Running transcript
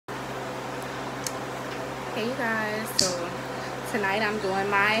Hey you guys, so tonight I'm doing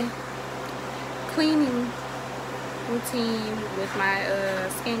my cleaning routine with my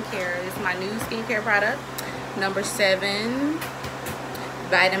skincare. It's my new skincare product, number 7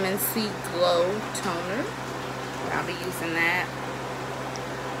 vitamin C glow toner. I'll be using that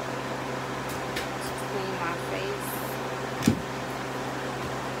to clean my face.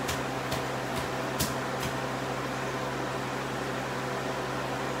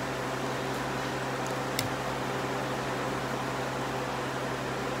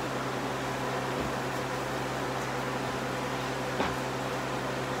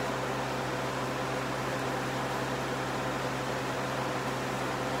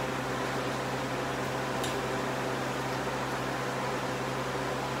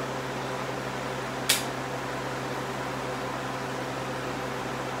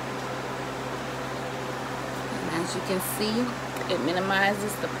 As you can see, it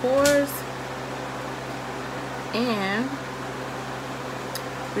minimizes the pores and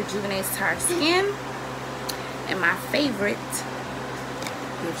rejuvenates our skin, and my favorite,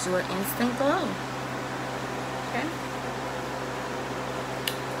 gives you an instant glow. Okay,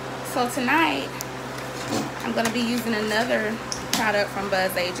 so tonight I'm going to be using another product from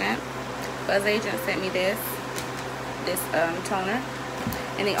Buzz Agent. Buzz Agent sent me this toner,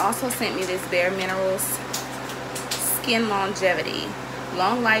 and they also sent me this Bareminerals Skinlongevity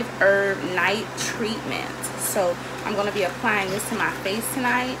Long Life Herb Night Treatment. So I'm going to be applying this to my face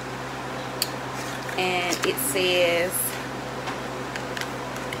tonight, and it says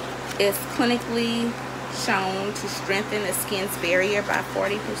it's clinically shown to strengthen the skin's barrier by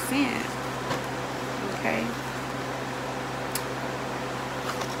 40%. Okay.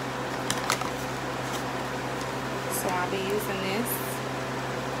 So I'll be using this.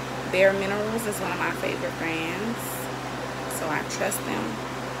 Bareminerals is one of my favorite brands, so I trust them.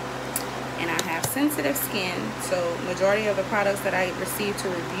 And I have sensitive skin, so majority of the products that I receive to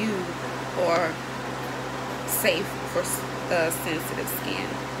review are safe for sensitive skin.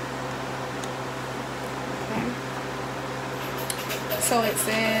 Okay. So it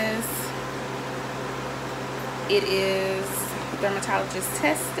says it is dermatologist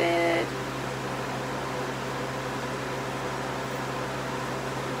tested.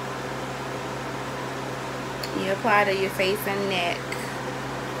 You apply to your face and neck.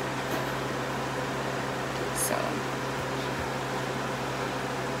 So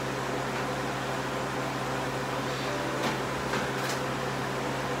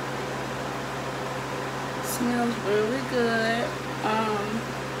smells really good.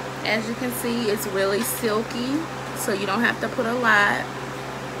 As you can see, it's really silky, so you don't have to put a lot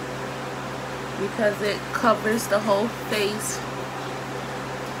because it covers the whole face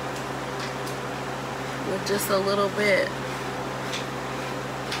with just a little bit.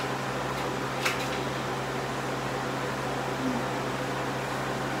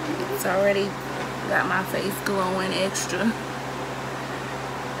 It's already got my face glowing extra.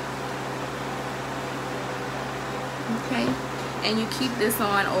 Okay, and you keep this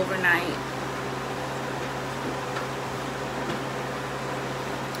on overnight.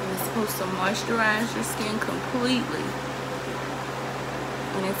 And it's supposed to moisturize your skin completely,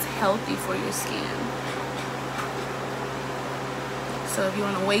 and it's healthy for your skin. So if you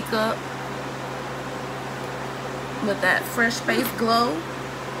want to wake up with that fresh face glow,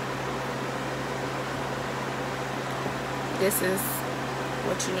 this is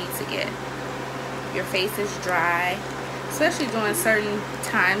what you need to get. Your face is dry, especially during certain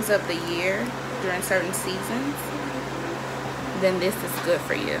times of the year, during certain seasons, then this is good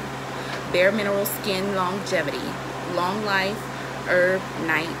for you. Bareminerals Skinlongevity Long Life Herb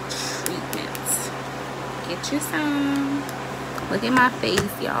Night Treatments. Get you some. Look at my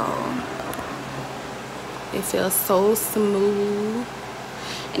face, y'all. It feels so smooth.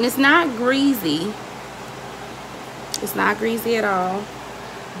 And it's not greasy. It's not greasy at all.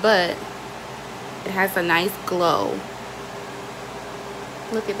 But it has a nice glow.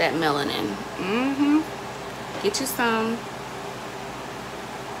 Look at that melanin. Get you some.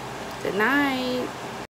 Good night.